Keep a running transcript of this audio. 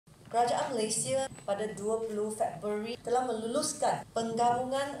Kerajaan Malaysia pada 20 Februari telah meluluskan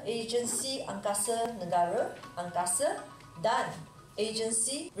Penggabungan Agensi Angkasa Negara (Angkasa) dan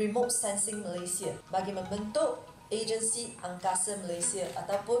Agensi Remote Sensing Malaysia bagi membentuk Agensi Angkasa Malaysia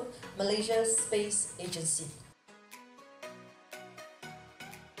ataupun Malaysia Space Agency.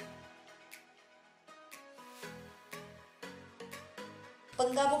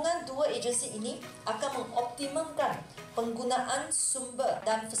 Penggabungan dua agensi ini akan mengoptimumkan penggunaan sumber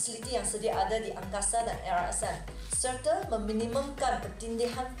dan fasiliti yang sedia ada di angkasa dan ARSM serta meminimumkan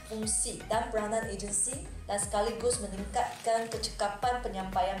pertindihan fungsi dan peranan agensi dan sekaligus meningkatkan kecekapan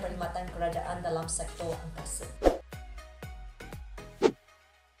penyampaian perkhidmatan kerajaan dalam sektor angkasa.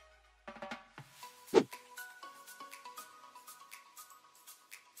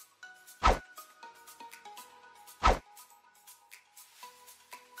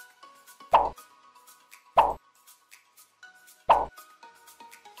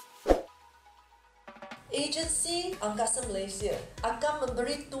 Agensi Angkasa Malaysia akan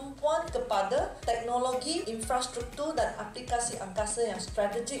memberi tumpuan kepada teknologi, infrastruktur dan aplikasi angkasa yang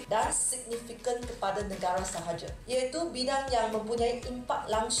strategik dan signifikan kepada negara sahaja, iaitu bidang yang mempunyai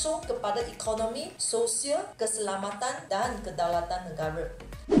impak langsung kepada ekonomi, sosial, keselamatan dan kedaulatan negara.